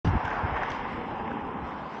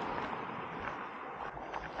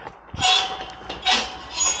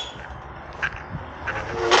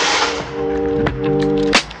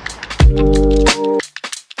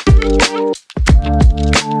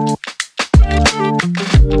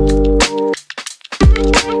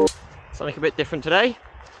bit different today.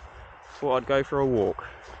 Thought I'd go for a walk.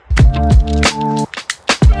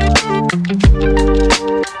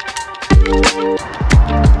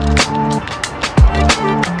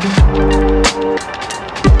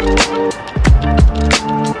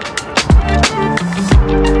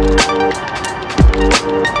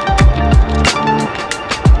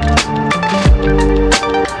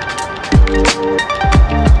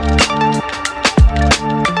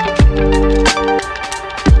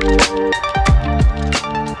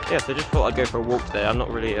 Yeah, so just thought I'd go for a walk today. I'm not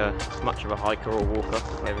really much of a hiker or walker,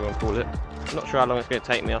 whatever everyone call it. I'm not sure how long it's going to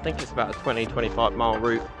take me. I think it's about a 20-25 mile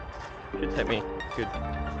route. Should take me a good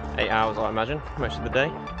 8 hours, I imagine, most of the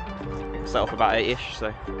day. Set off about 8ish,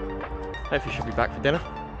 so hopefully should be back for dinner.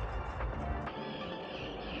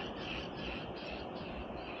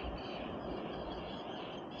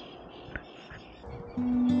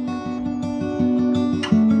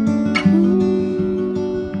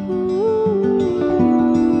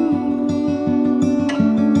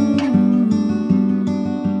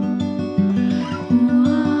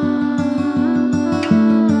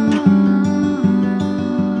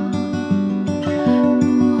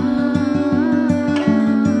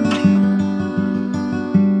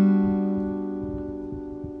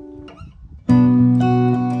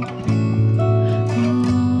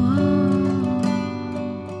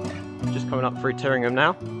 Coming up through Tyringham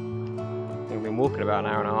now. We've been walking about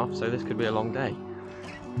an hour and a half, so this could be a long day.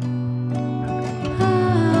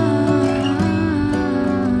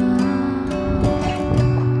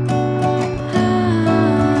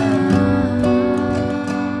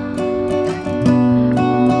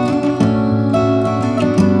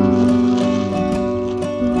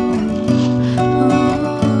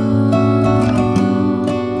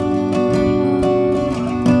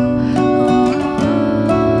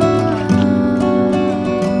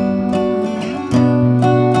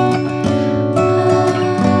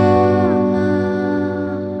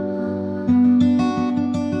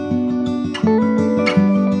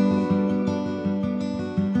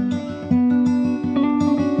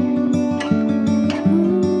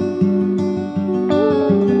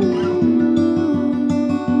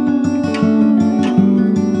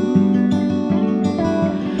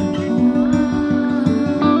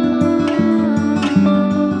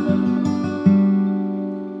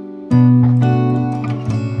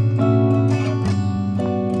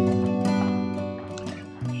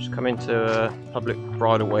 Into a public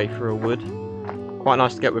bridleway through a wood. Quite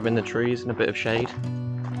nice to get within the trees and a bit of shade.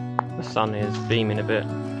 The sun is beaming a bit.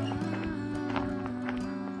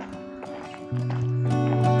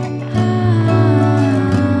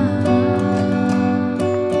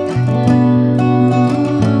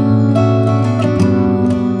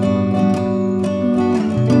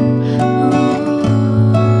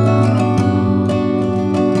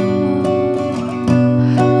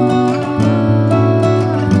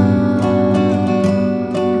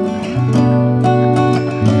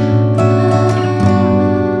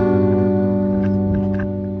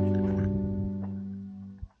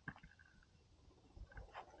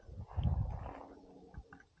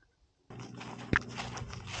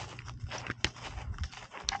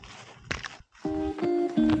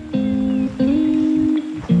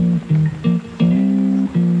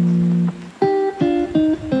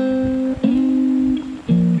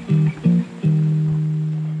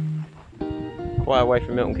 Quite away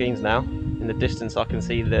from Milton Keynes now. In the distance I can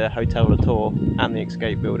see the Hotel La Tour and the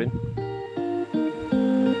Escape building.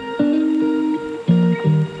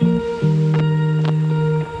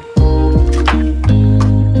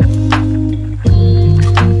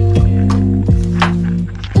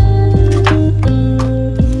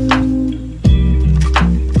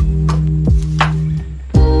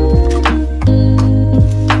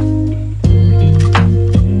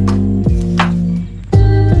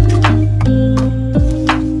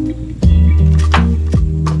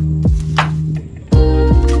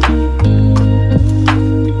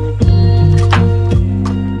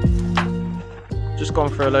 Gone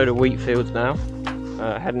for a load of wheat fields now,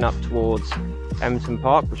 heading up towards Emberton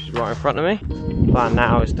Park, which is right in front of me. The plan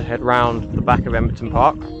now is to head round the back of Emberton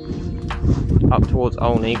Park, up towards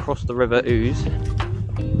Olney, cross the River Ouse,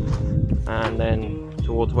 and then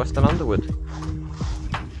towards Weston Underwood.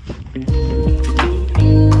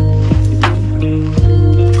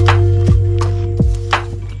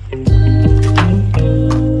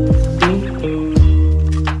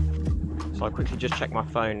 So I quickly just checked my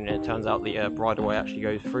phone and it turns out the bridleway actually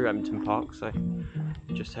goes through Emberton Park, so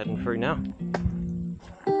just heading through now.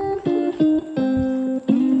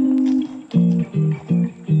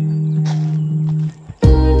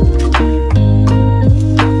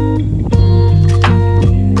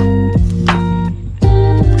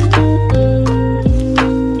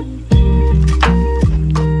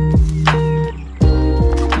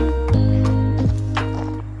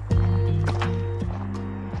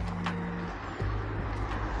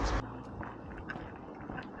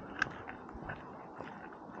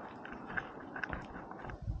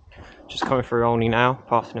 Just coming through Olney now,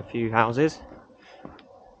 passing a few houses,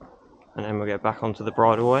 and then we'll get back onto the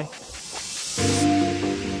bridleway.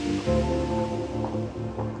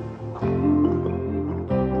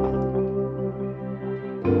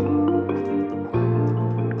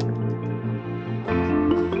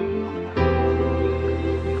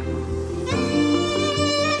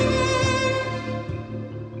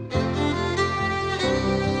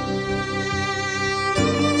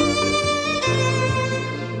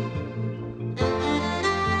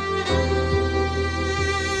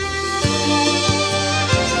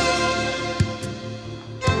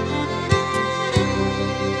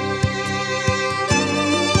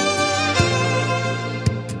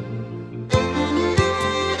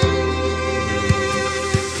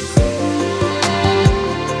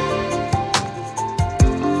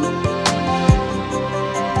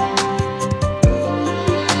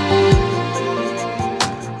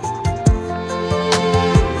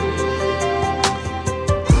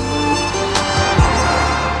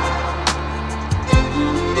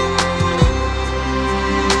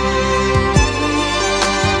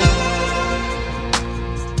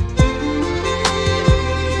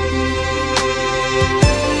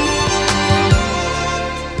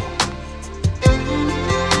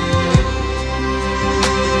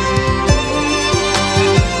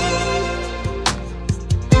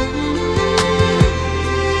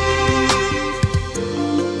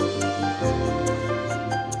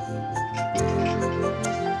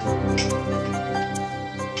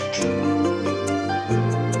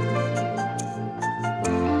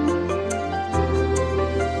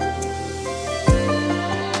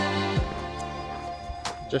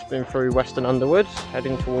 Just been through Weston Underwood,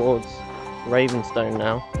 heading towards Ravenstone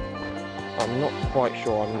now. I'm not quite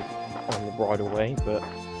sure I'm on the bridleway, but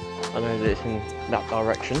I know that it's in that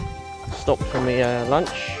direction. Stopped for me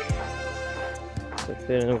lunch, so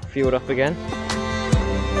feeling all fueled up again.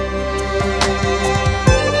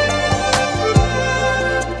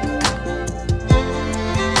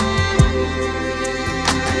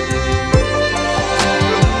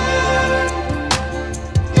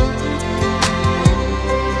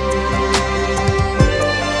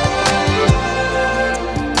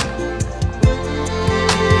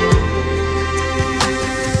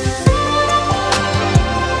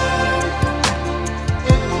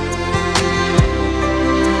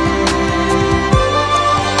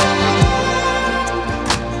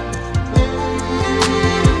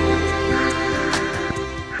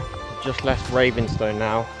 Just left Ravenstone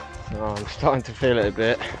now. Oh, I'm starting to feel it a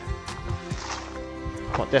bit.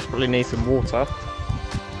 I desperately need some water.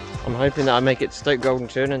 I'm hoping that I make it to Stoke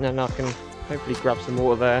Goldington and then I can hopefully grab some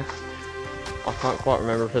water there. I can't quite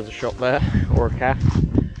remember if there's a shop there or a cafe,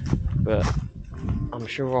 but I'm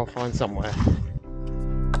sure I'll find somewhere.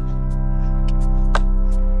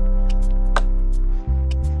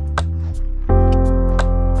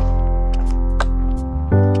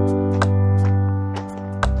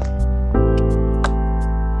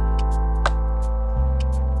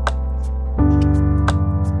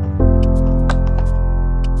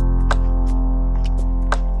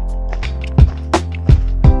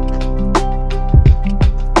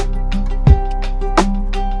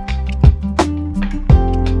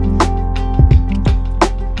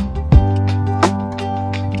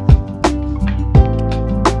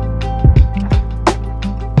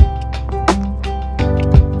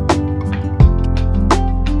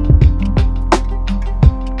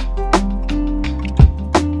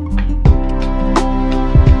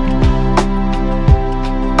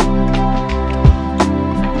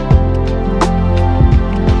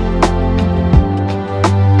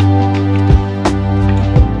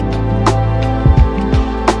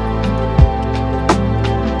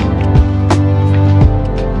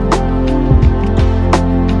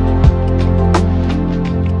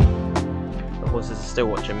 Still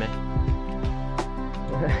watching me.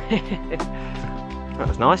 That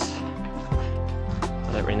was nice.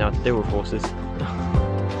 I don't really know how to deal with horses.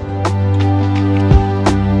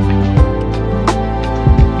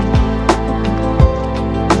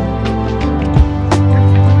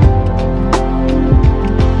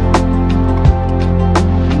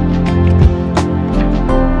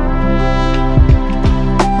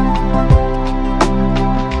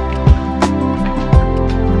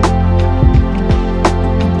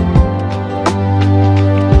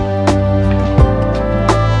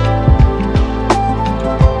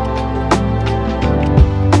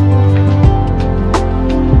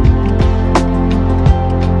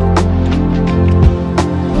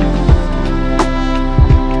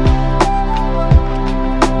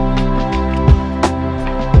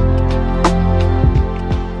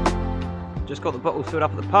 got the bottles filled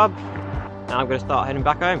up at the pub. Now I'm going to start heading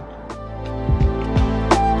back home.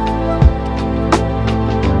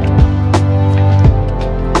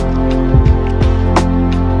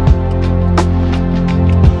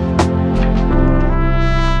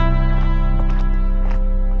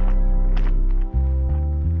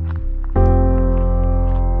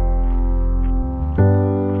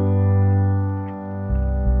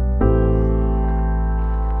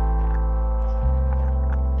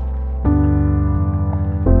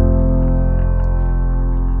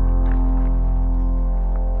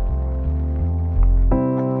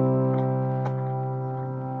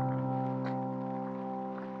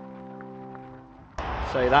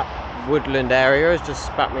 So that woodland area has just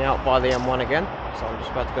spat me out by the M1 again, so I'm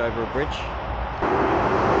just about to go over a bridge.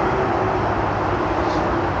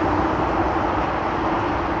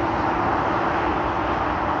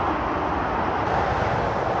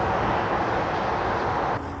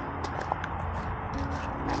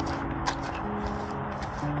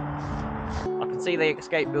 I can see the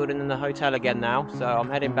escape building and the hotel again now, so I'm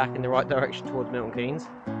heading back in the right direction towards Milton Keynes.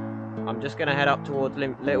 I'm just going to head up towards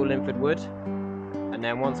Little Linford Wood. And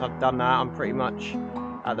then once I've done that, I'm pretty much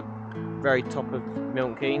at the very top of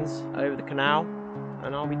Milton Keynes, over the canal,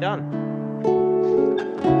 and I'll be done.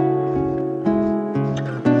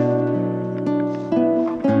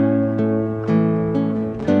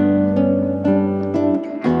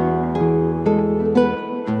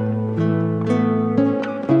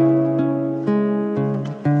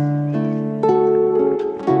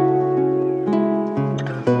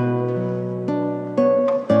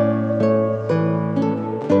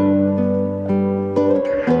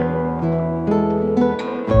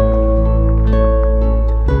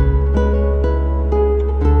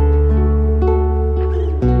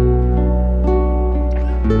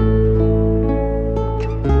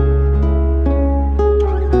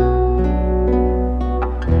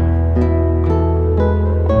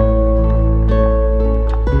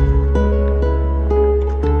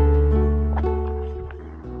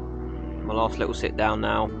 Little sit down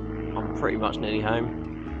now. I'm pretty much nearly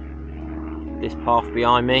home. This path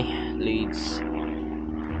behind me leads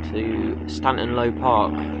to Stanton Low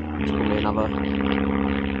Park. It's probably another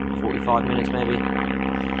 45 minutes maybe.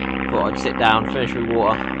 Thought I'd sit down, finish with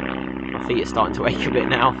water. My feet are starting to ache a bit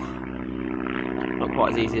now. Not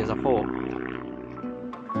quite as easy as I thought.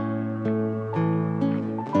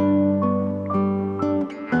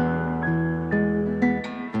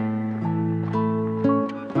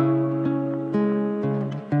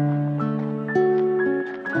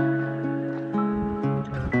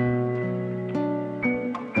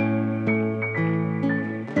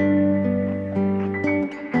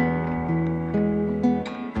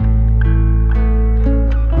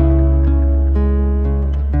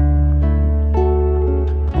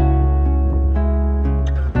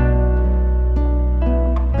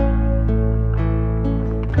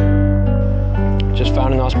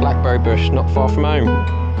 Found a nice blackberry bush not far from home.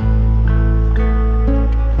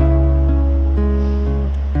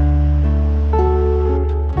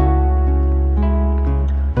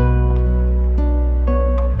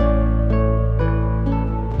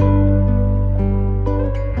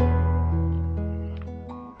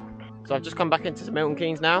 So I've just come back into Milton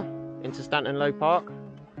Keynes now, into Stanton Low Park.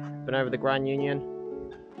 Been over the Grand Union.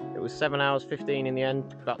 It was 7 hours 15 in the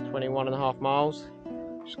end, about 21.5 miles.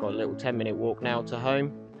 Just got a little 10-minute walk now to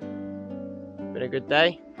home. Been a good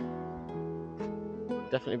day.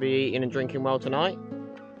 Definitely be eating and drinking well tonight.